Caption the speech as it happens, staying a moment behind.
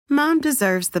Mom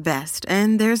deserves the best,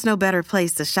 and there's no better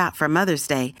place to shop for Mother's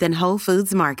Day than Whole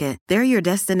Foods Market. They're your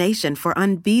destination for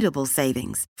unbeatable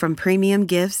savings, from premium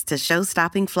gifts to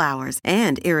show-stopping flowers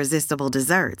and irresistible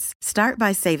desserts. Start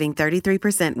by saving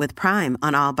 33% with Prime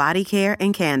on all body care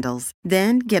and candles.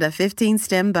 Then get a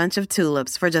 15-stem bunch of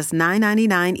tulips for just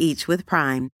 $9.99 each with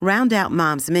Prime. Round out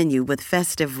Mom's menu with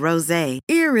festive rosé,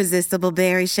 irresistible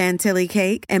berry chantilly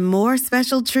cake, and more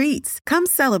special treats. Come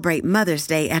celebrate Mother's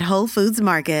Day at Whole Foods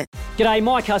Market. G'day,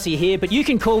 Mike Hussey here, but you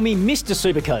can call me Mr.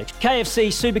 Supercoach. KFC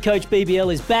Supercoach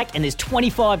BBL is back and there's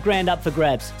 25 grand up for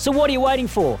grabs. So what are you waiting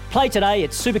for? Play today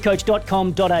at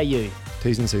supercoach.com.au.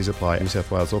 T's and C's apply. New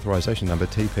South Wales authorisation number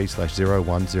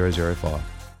TP/01005.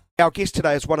 Our guest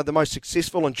today is one of the most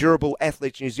successful and durable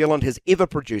athletes New Zealand has ever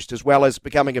produced, as well as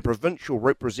becoming a provincial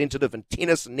representative in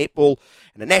tennis and netball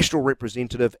and a national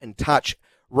representative in touch,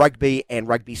 rugby and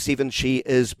rugby sevens. She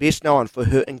is best known for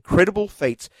her incredible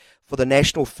feats for the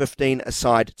national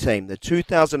 15-a-side team. The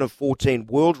 2014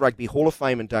 World Rugby Hall of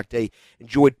Fame inductee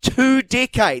enjoyed 2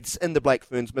 decades in the Black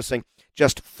Ferns, missing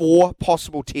just 4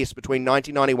 possible tests between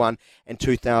 1991 and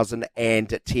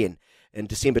 2010. In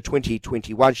December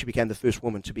 2021, she became the first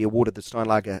woman to be awarded the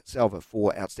Steinlager Salver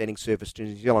for outstanding service to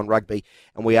New Zealand rugby,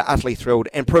 and we are utterly thrilled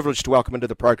and privileged to welcome into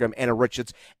the program Anna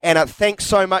Richards. Anna, thanks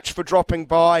so much for dropping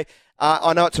by.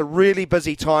 I know it's a really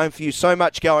busy time for you, so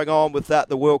much going on with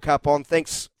the World Cup on.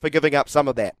 Thanks for giving up some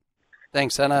of that.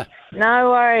 Thanks, Anna. No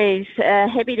worries.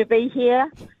 Happy to be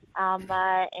here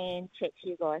and chat to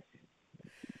you guys.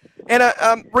 Anna,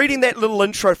 reading that little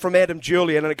intro from Adam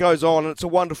Julian, and it goes on, and it's a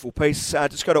wonderful piece.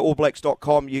 Just go to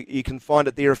allblacks.com. You can find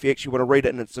it there if you actually want to read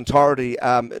it in its entirety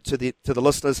to the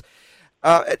listeners.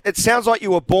 It sounds like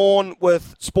you were born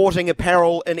with sporting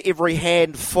apparel in every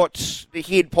hand, foot,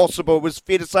 head possible. It was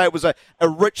fair to say it was a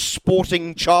rich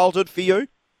sporting childhood for you?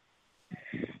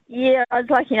 Yeah, I was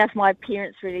lucky enough. My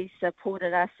parents really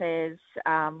supported us as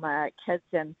kids,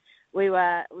 and we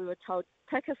were told,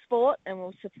 pick a sport and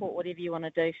we'll support whatever you want to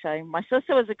do. So my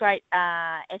sister was a great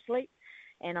athlete,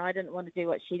 and I didn't want to do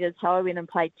what she did, so I went and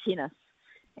played tennis.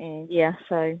 And yeah,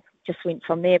 so just went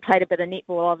from there. Played a bit of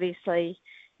netball, obviously,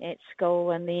 at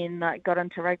school, and then got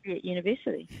into rugby at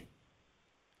university.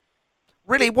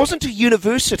 Really? It wasn't to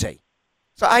university?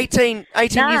 So 18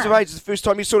 years of age is the first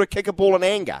time you sort of kick a ball in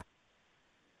anger?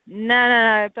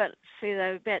 No, but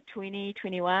for about 20,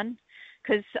 21.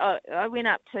 Because I went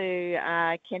up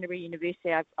to Canterbury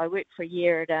University. I worked for a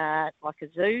year at a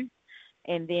zoo,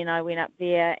 and then I went up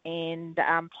there and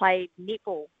played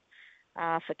netball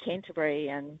for Canterbury.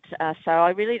 And so I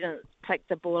really didn't pick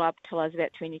the ball up till I was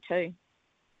about 22.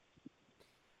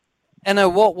 Anna,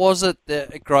 what was it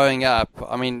that growing up?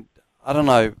 I mean, I don't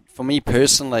know. For me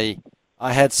personally,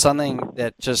 I had something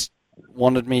that just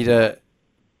wanted me to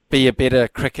be a better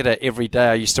cricketer every day.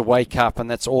 I used to wake up and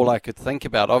that's all I could think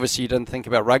about. Obviously, you didn't think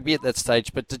about rugby at that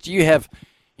stage, but did you have,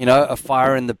 a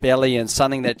fire in the belly and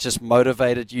something that just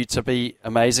motivated you to be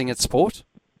amazing at sport?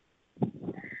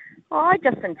 Oh, I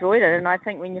just enjoyed it, and I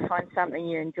think when you find something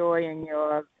you enjoy and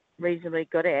you're reasonably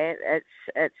good at,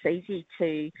 it's easy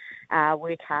to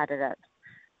work hard at it.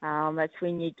 It's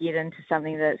when you get into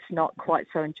something that's not quite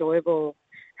so enjoyable,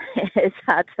 it's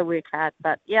hard to work hard.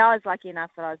 But yeah, I was lucky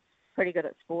enough that I was pretty good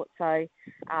at sport, so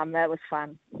that was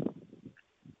fun.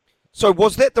 So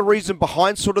was that the reason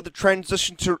behind sort of the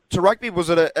transition to rugby? Was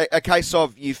it a case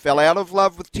of you fell out of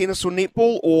love with tennis or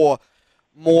netball, or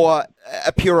more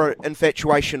a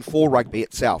infatuation for rugby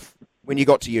itself when you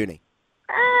got to uni?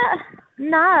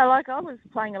 No, I was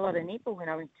playing a lot of netball when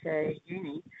I went to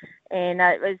uni, and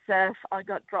it was I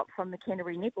got dropped from the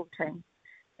Canterbury netball team.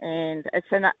 And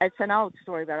it's an old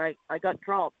story, but I got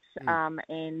dropped,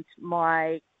 and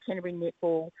my Canterbury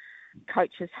netball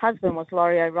coach's husband was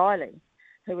Laurie O'Reilly,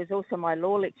 who was also my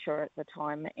law lecturer at the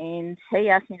time, and he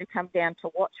asked me to come down to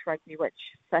watch rugby, which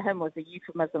for him was a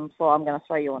euphemism for I'm going to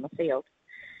throw you on the field.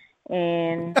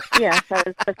 And yeah, so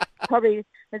it's probably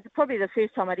the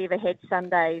first time I'd ever had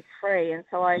Sundays free, and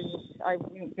so I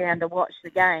went down to watch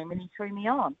the game, and he threw me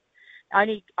on.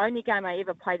 Only game I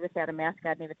ever played without a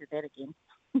mouthguard. Never did that again.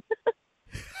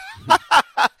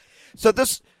 So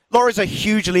Laurie's a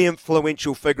hugely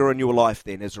influential figure in your life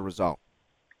then as a result.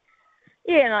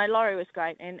 Yeah, no, Laurie was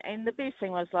great. And the best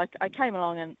thing was, I came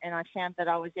along and I found that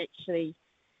I was actually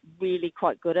really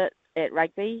quite good at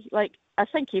rugby. I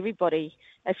think everybody,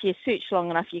 if you search long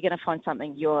enough, you're going to find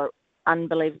something you're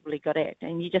unbelievably good at.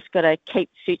 And you just got to keep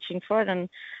searching for it. And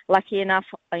lucky enough,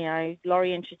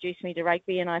 Laurie introduced me to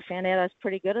rugby, and I found out I was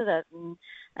pretty good at it. And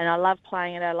I love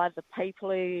playing it. I love the people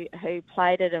who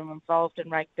played it and were involved in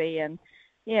rugby. And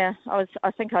yeah,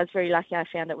 I think I was very lucky I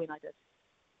found it when I did.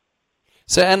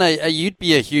 So, Anna, you'd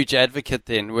be a huge advocate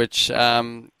then, which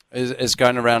is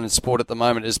going around in sport at the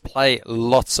moment, is play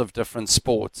lots of different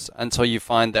sports until you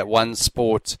find that one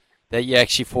sport that you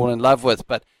actually fall in love with.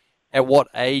 But at what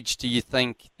age do you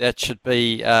think that should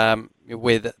be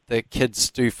where the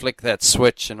kids do flick that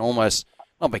switch and almost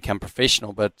not become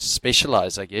professional, but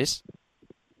specialise, I guess?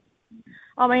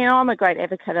 I mean, I'm a great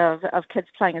advocate of kids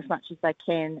playing as much as they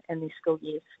can in their school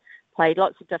years. Play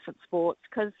lots of different sports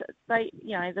because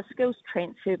the skills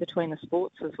transfer between the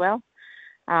sports as well.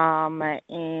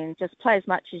 And just play as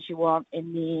much as you want,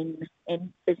 and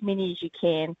as many as you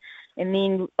can. And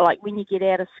then, like when you get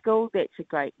out of school, that's a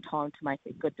great time to make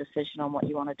a good decision on what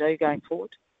you want to do going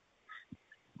forward.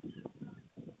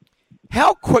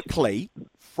 How quickly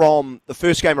from the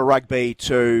first game of rugby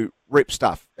to rep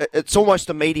stuff? It's almost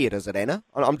immediate, is it, Anna?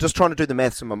 I'm just trying to do the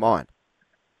maths in my mind.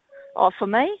 Oh, for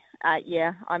me,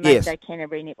 yeah, I made the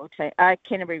Canterbury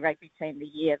Canterbury rugby team the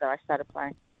year that I started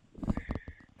playing.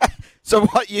 So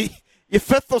what, your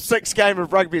fifth or sixth game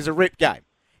of rugby is a rep game?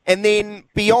 And then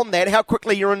beyond that, how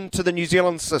quickly you're into the New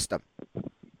Zealand system?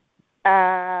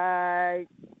 There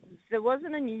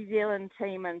wasn't a New Zealand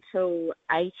team until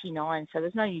 89, so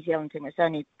there's no New Zealand team, it's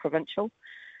only provincial.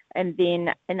 And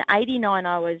then in 89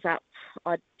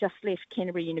 I just left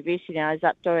Canterbury University and I was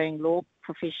up doing law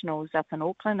professionals up in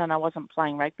Auckland and I wasn't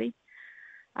playing rugby.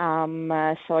 So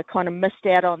I kind of missed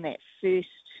out on that first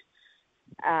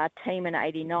team in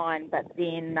 89, but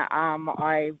then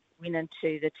I went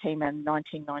into the team in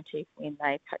 1990 when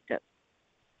they picked it.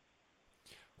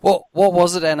 What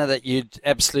was it, Anna, that you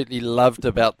absolutely loved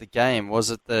about the game? Was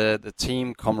it the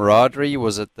team camaraderie?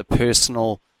 Was it the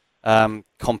personal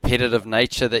competitive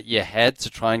nature that you had to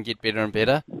try and get better and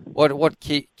better? What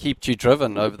kept you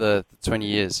driven over the 20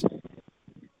 years?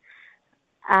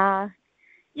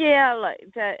 Like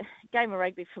the game of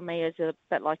rugby for me is a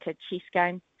bit like a chess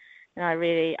game, and I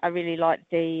really like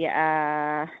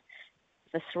the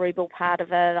cerebral part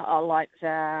of it. I like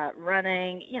the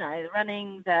running,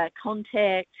 the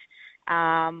contact.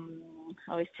 I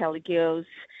always tell the girls,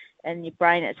 in your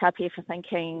brain, it's up here for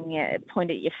thinking,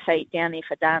 point at your feet, down there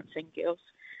for dancing, girls.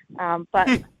 And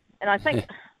I think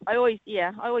I always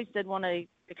did want to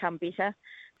become better.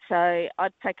 So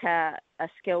I'd pick a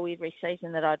skill every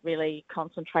season that I'd really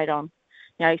concentrate on.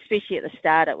 Especially at the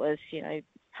start, it was,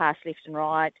 pass left and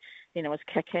right. Then it was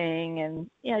kicking, and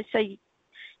so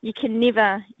you can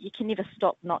never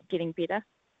stop not getting better,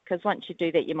 because once you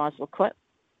do that, you might as well quit.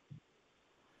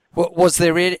 Was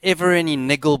there ever any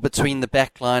niggle between the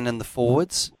back line and the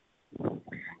forwards?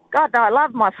 God, no, I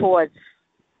love my forwards.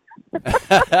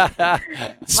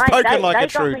 Spoken like a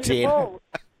true 10.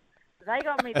 They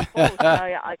got me the ball,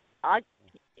 so I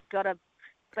got to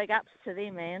big ups to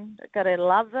them, man. Got to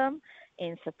love them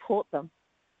and support them.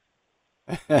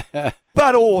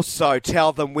 But also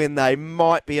tell them when they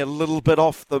might be a little bit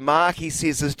off the mark, he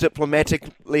says, as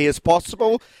diplomatically as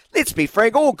possible. Let's be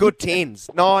frank, all good 10s,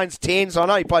 9s, 10s. I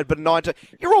know you played a bit of 9s.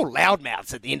 You're all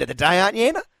loudmouths at the end of the day, aren't you,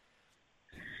 Anna?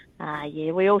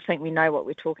 Yeah, we all think we know what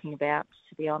we're talking about,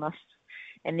 to be honest.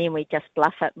 And then we just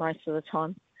bluff it most of the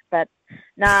time. But,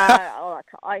 no,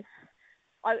 I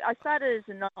started as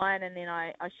a 9 and then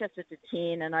I shifted to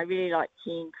 10, and I really liked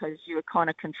 10 because you were kind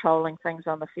of controlling things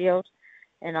on the field.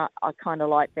 And I kind of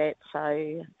like that,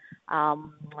 so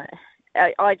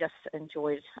I just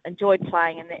enjoyed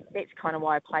playing, and that's kind of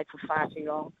why I played for far too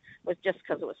long. Was just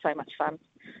because it was so much fun.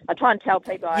 I try and tell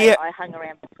people I hung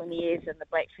around for 20 years in the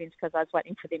Black Ferns because I was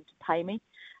waiting for them to pay me,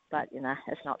 but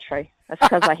it's not true. It's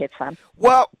because I had fun.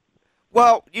 Well,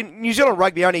 New Zealand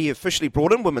Rugby only officially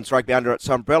brought in women's rugby under its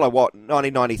umbrella,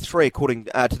 1993, according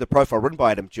to the profile written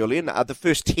by Adam Julian. The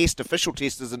first official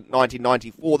test is in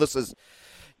 1994. This is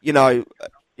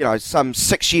some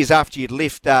 6 years after you'd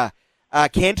left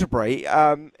Canterbury.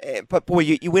 But boy,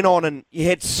 you went on and you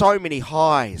had so many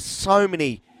highs, so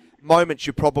many moments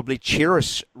you probably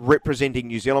cherish representing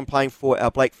New Zealand, playing for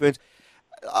our Black Ferns.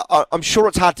 I'm sure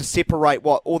it's hard to separate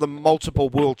all the multiple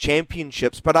world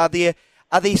championships, but are there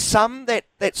some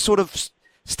that sort of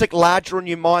stick larger in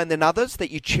your mind than others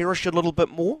that you cherish a little bit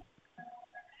more?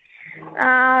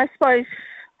 I suppose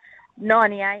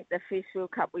 98, the first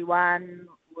World Cup we won,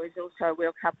 was also a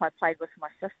World Cup I played with my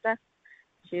sister.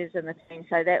 She was in the team,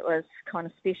 so that was kind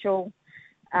of special.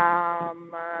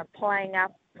 Playing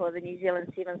up for the New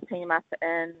Zealand Sevens team up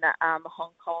in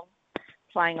Hong Kong,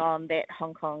 playing on that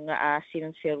Hong Kong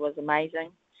Sevens field was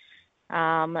amazing.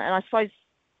 And I suppose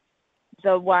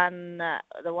the one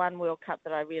World Cup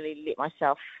that I really let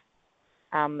myself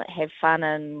have fun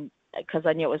in, because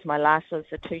I knew it was my last, was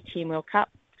the 210 World Cup.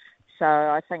 So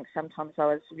I think sometimes I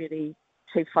was really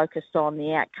too focused on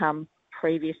the outcome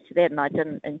previous to that, and I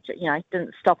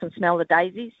didn't stop and smell the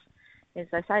daisies, as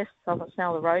they say, stop and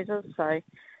smell the roses. So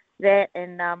that,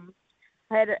 and I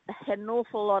had an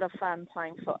awful lot of fun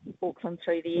playing for Auckland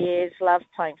through the years. Loved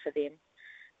playing for them,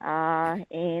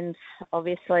 and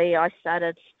obviously I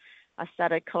started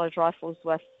college rifles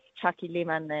with Chucky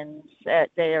Lemon, and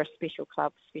they're a special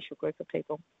club, special group of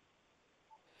people.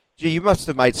 Gee, you must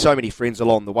have made so many friends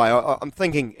along the way. I'm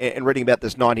thinking and reading about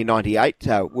this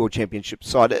 1998 World Championship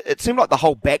side. It seemed like the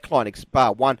whole backline,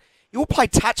 bar one, you all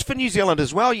played touch for New Zealand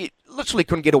as well. You literally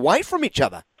couldn't get away from each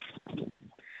other.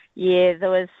 Yeah,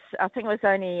 I think it was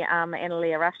only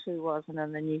Annalia Rush who wasn't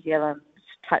in the New Zealand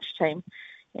touch team.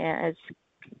 Yeah, it's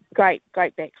great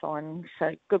backline.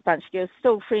 So good bunch of girls.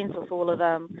 Still friends with all of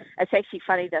them. It's actually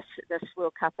funny, this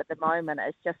World Cup at the moment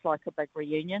is just like a big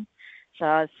reunion. So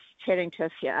I was chatting to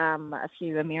a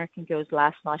few American girls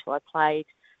last night who I played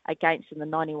against in the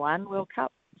 91 World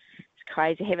Cup. It's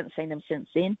crazy. I haven't seen them since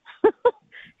then.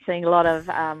 Seeing a lot of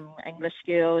English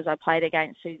girls I played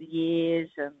against through the years,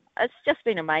 and it's just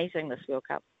been amazing, this World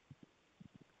Cup.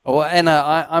 Well,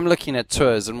 Anna, I'm looking at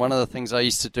tours, and one of the things I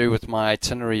used to do with my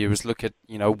itinerary was look at,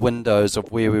 windows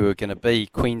of where we were going to be.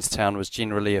 Queenstown was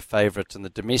generally a favourite in the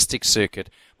domestic circuit,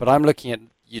 but I'm looking at,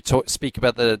 speak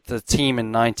about the team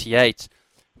in 98.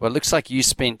 Well, it looks like you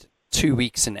spent 2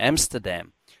 weeks in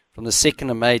Amsterdam. From the 2nd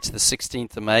of May to the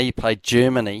 16th of May, you played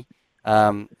Germany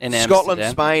in Amsterdam. Scotland,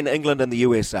 Spain, England, and the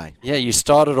USA. Yeah, you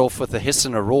started off with a hiss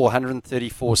and a roar,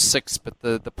 134.6, but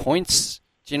the points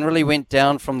generally went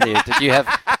down from there. Did you have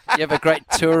a great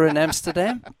tour in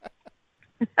Amsterdam?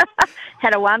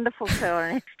 Had a wonderful tour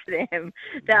in Amsterdam.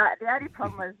 The only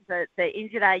problem was that the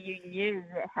NZAU knew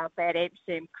how bad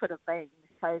Amsterdam could have been,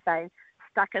 so they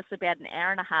stuck us about an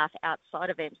hour and a half outside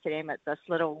of Amsterdam at this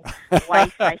little way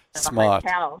station of a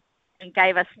hotel and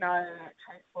gave us no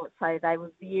transport, so they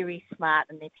were very smart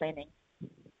in their planning.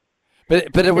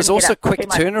 But it was also quick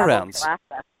turnarounds.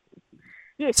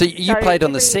 Yes, so you played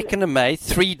on the 2nd of May,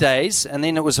 3 days, and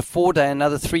then it was a 4-day,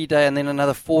 another 3-day, and then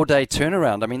another 4-day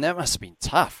turnaround. I mean, that must have been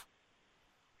tough.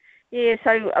 Yeah,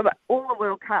 so all the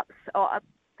World Cups,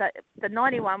 the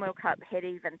 91 World Cup had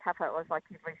even tougher. It was like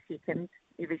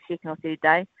every second or third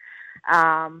day.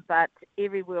 But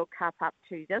every World Cup up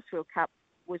to this World Cup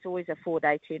was always a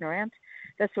 4-day turnaround.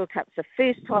 This World Cup's the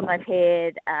first time they've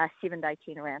had a 7-day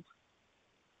turnaround.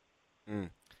 Mm.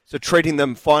 So treating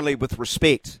them finally with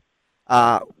respect,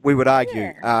 we would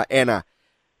argue, Anna.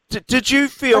 Did you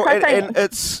feel, and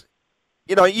it's,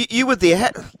 you were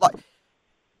there,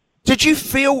 did you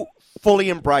feel fully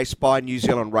embraced by New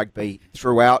Zealand rugby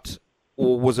throughout,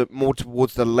 or was it more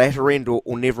towards the latter end, or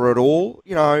never at all?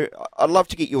 I'd love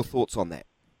to get your thoughts on that.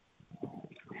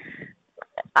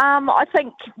 I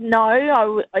think,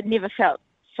 no, I never felt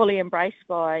fully embraced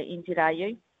by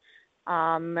NZAU.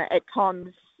 At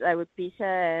times they were better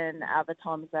and other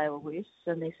times they were worse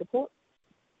in their support.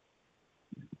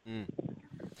 Mm.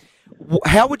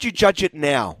 How would you judge it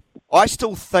now? I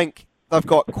still think they've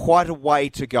got quite a way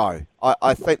to go.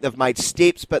 I think they've made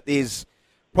steps, but there's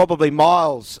probably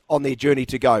miles on their journey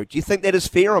to go. Do you think that is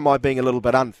fair, or am I being a little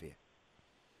bit unfair?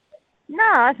 No,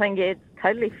 I think it's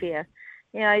totally fair.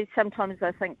 Sometimes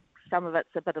I think some of it's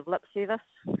a bit of lip service,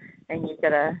 and you've got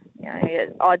to,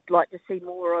 I'd like to see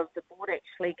more of the board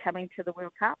actually coming to the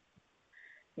World Cup.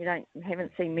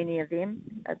 Haven't seen many of them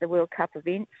at the World Cup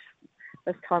events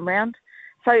this time round.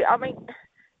 So, I mean,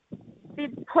 they're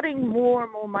putting more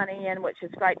and more money in, which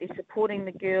is great. They're supporting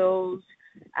the girls.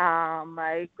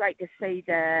 Great to see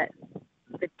the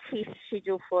test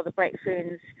schedule for the Black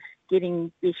Ferns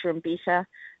getting better and better.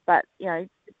 But,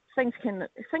 things can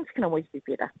always be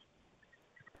better.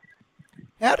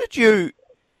 How did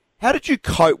you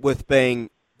cope with being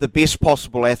the best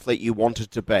possible athlete you wanted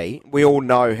to be? We all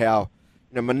know how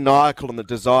maniacal and the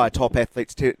desire top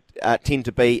athletes tend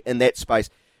to be in that space,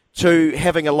 to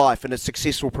having a life and a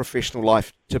successful professional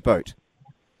life to boot.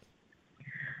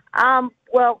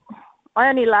 Well, I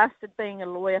only lasted being a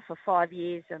lawyer for 5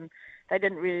 years, and they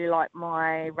didn't really like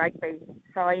my rugby,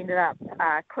 so I ended up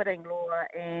quitting law,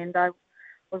 and I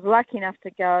was lucky enough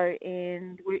to go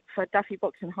and work for Duffy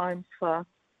Books and Homes for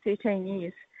 13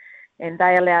 years, and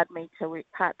they allowed me to work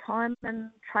part-time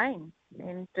and train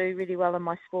and do really well in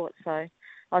my sport. So I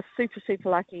was super, super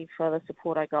lucky for the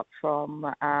support I got from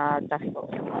Duffy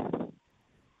Books and Homes.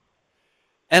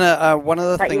 Anna, one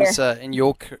of the things in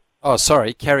your... Oh,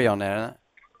 sorry, carry on, Anna.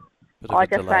 I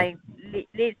just say,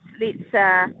 let's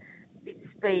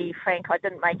be frank, I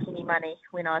didn't make any money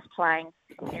when I was playing,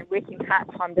 and working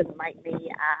part-time didn't make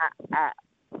me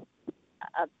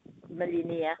a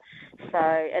millionaire. So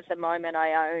at the moment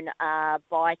I own a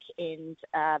bike and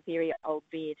a very old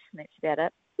bed, and that's about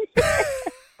it.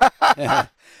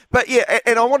 But yeah,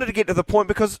 and I wanted to get to the point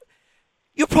because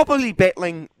you're probably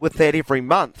battling with that every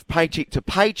month, paycheck to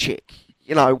paycheck.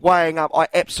 You know, weighing up. I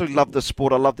absolutely love the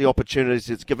sport. I love the opportunities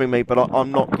it's giving me, but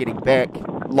I'm not getting back.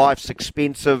 Life's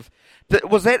expensive.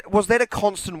 Was that a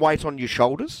constant weight on your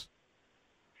shoulders?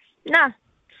 Nah.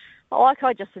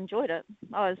 I just enjoyed it.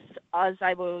 I was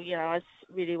able, I was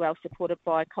really well supported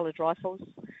by College Rifles.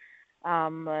 I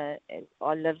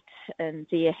lived in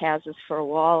their houses for a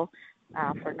while,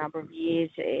 for a number of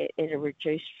years at a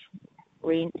reduced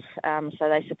rent, so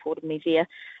they supported me there.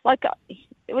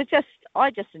 I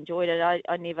just enjoyed it.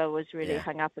 I never was really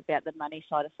hung up about the money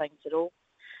side of things at all.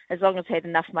 As long as I had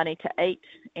enough money to eat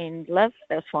and live,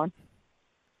 that was fine.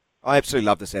 I absolutely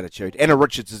love this attitude. Anna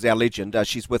Richards is our legend.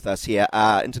 She's with us here,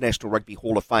 International Rugby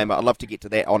Hall of Famer. I'd love to get to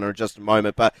that honour in just a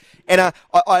moment. But Anna,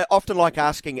 I often like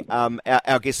asking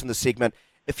our guests in the segment,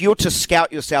 if you were to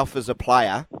scout yourself as a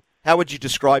player, how would you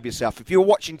describe yourself? If you were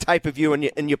watching tape of you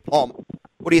in your pomp,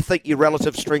 what do you think your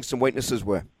relative strengths and weaknesses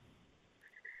were?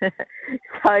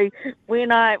 So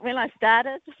when I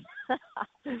started,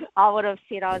 I would have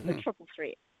said I was a triple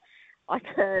threat. I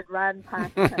could run,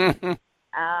 pass, kick.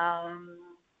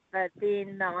 But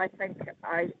then I think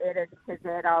I added to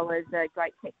that I was a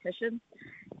great tactician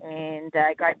and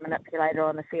a great manipulator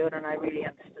on the field, and I really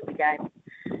understood the game.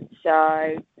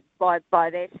 So by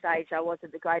that stage, I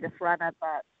wasn't the greatest runner,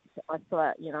 but I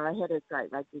thought, I had a great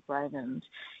rugby brain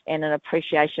and an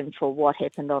appreciation for what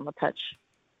happened on the pitch.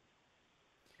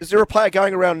 Is there a player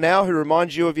going around now who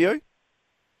reminds you of you?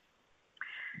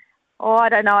 Oh, I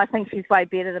don't know. I think she's way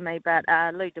better than me, but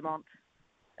Lou Dumont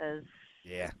is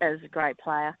a great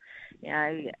player.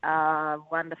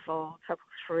 Wonderful, triple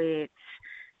threat.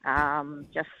 I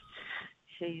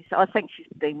think she's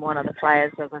been one of the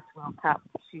players of this World Cup.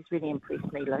 She's really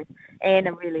impressed me, Lou. And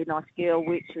a really nice girl,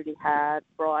 works really hard,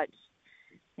 bright.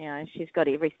 She's got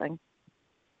everything.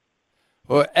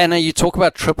 Well, Anna, you talk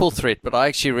about triple threat, but I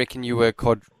actually reckon you were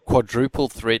quadruple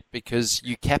threat because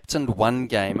you captained one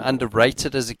game,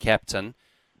 underrated as a captain,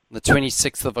 on the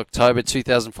 26th of October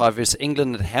 2005 versus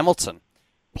England at Hamilton.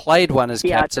 Played one as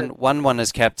captain, won one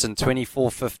as captain,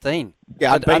 24-15.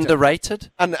 Yeah,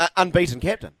 underrated? Unbeaten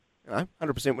captain.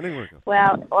 100% winning record.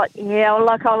 Well, I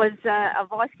was a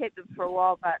vice captain for a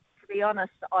while, but to be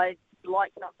honest, I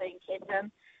like not being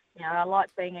captain. I like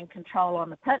being in control on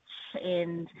the pitch,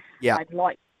 and I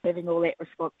like having all that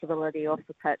responsibility off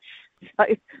the pitch. So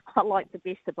I like the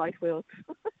best of both worlds.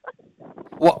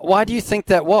 Why do you think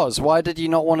that was? Why did you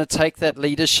not want to take that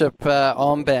leadership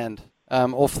armband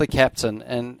off the captain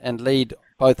and lead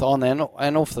both on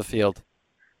and off the field?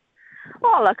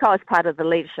 Oh, look, I was part of the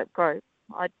leadership group.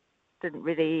 I didn't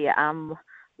really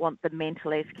want the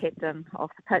mental as captain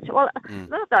off the pitch. Well,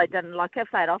 not that I didn't. If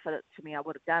they'd offered it to me, I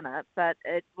would have done it, but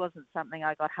it wasn't something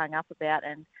I got hung up about.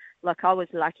 And, look, I was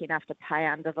lucky enough to play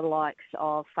under the likes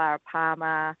of Farah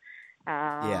Palmer.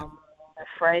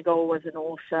 Fraggle was an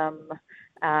awesome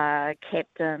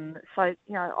captain. So,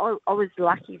 I was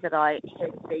lucky that I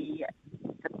had the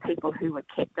people who were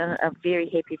captain. I'm very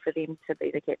happy for them to be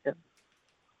the captain.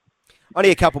 Only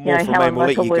a couple more from me, and we'll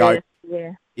let you go.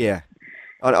 Yeah.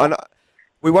 I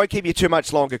we won't keep you too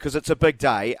much longer because it's a big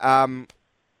day.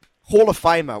 Hall of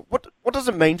Famer. What does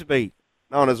it mean to be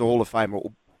known as a Hall of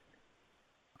Famer?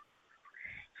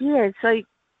 Yeah, so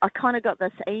I kind of got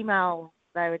this email.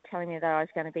 They were telling me that I was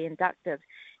going to be inducted,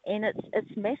 and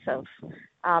it's massive.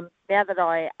 Now that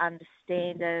I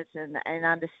understand it and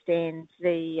understand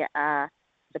I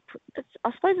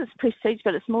suppose it's prestige,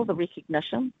 but it's more the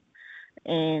recognition.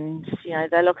 And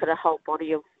they look at a whole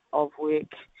body of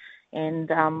work. And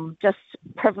just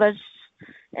privileged,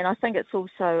 and I think it's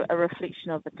also a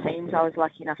reflection of the teams I was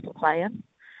lucky enough to play in.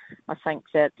 I think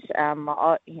that I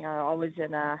was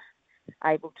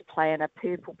able to play in a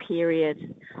purple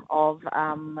period of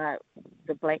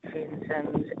the Black Ferns,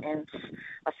 and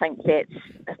I think that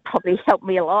probably helped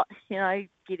me a lot,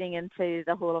 getting into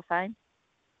the Hall of Fame.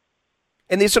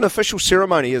 And there's an official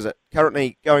ceremony, is it,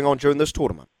 currently going on during this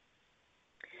tournament?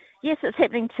 Yes, it's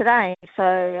happening today.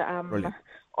 So Brilliant.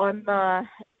 I'm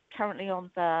currently on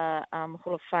the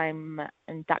Hall of Fame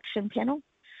induction panel.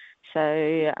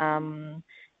 So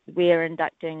we're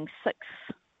inducting 6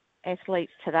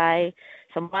 athletes today.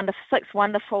 Six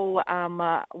wonderful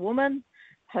women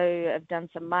who have done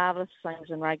some marvellous things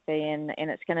in rugby, and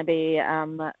it's going to be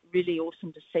really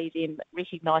awesome to see them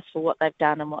recognised for what they've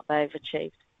done and what they've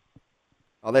achieved.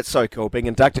 Oh, that's so cool. Being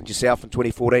inducted yourself in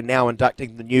 2014, now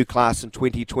inducting the new class in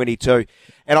 2022.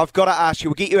 And I've got to ask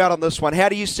you, we'll get you out on this one. How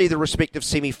do you see the respective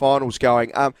semi-finals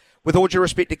going? with all due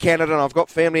respect to Canada, and I've got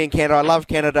family in Canada, I love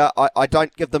Canada, I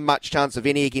don't give them much chance of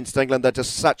any against England. They're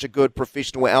just such a good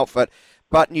professional outfit.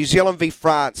 But New Zealand v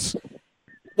France,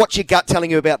 what's your gut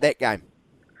telling you about that game?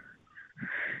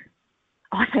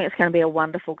 I think it's going to be a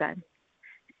wonderful game.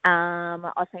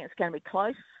 I think it's going to be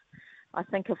close. I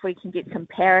think if we can get some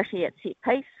parity at set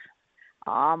piece,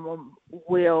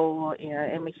 we'll,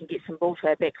 and we can get some ball to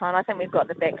our backline. I think we've got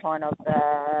the backline of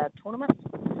the tournament.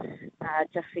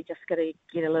 We just got to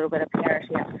get a little bit of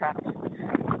parity up front.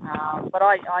 But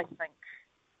I think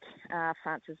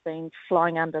France has been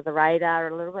flying under the radar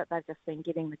a little bit. They've just been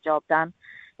getting the job done,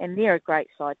 and they're a great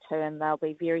side too. And they'll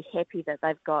be very happy that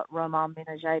they've got Romain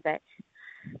Ménager back.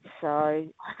 So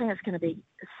I think it's going to be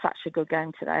such a good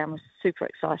game today. I'm super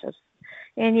excited.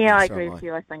 And yeah, I agree with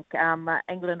you. I think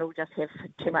England will just have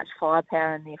too much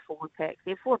firepower in their forward pack.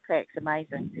 Their forward pack's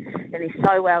amazing, and they're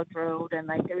so well drilled, and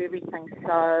they do everything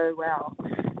so well.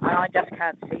 And I just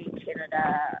can't see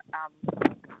Canada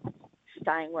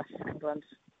staying with England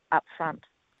up front.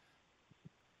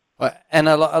 And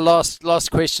a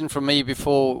last question from me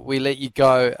before we let you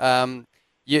go.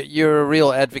 You're a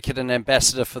real advocate and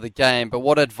ambassador for the game, but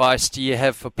what advice do you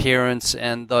have for parents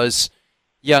and those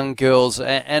young girls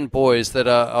and boys that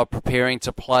are preparing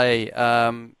to play,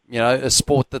 a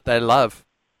sport that they love?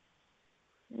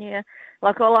 Yeah,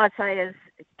 all I'd say is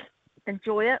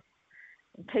enjoy it,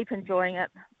 and keep enjoying it.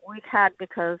 Work hard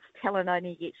because talent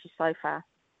only gets you so far.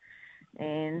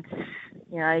 And,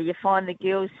 you find the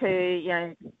girls who,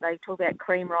 they talk about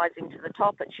cream rising to the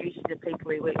top. It's usually the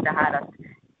people who work the hardest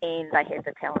and they have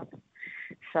the talent.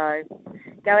 So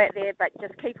go out there, but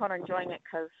just keep on enjoying it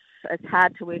because it's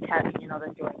hard to work hard when you're not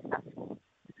enjoying stuff.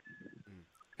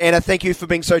 Anna, thank you for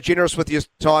being so generous with your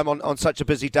time on such a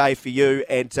busy day for you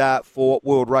and for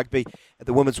World Rugby at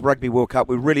the Women's Rugby World Cup.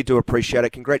 We really do appreciate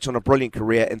it. Congrats on a brilliant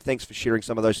career, and thanks for sharing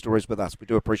some of those stories with us. We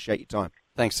do appreciate your time.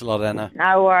 Thanks a lot, Anna.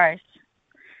 No worries.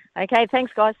 Okay,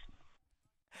 thanks, guys.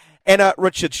 Anna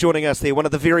Richards joining us there, one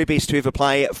of the very best to ever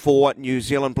play for New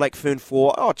Zealand. Black Fern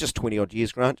for, just 20-odd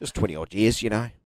years, Grant. Just 20-odd years,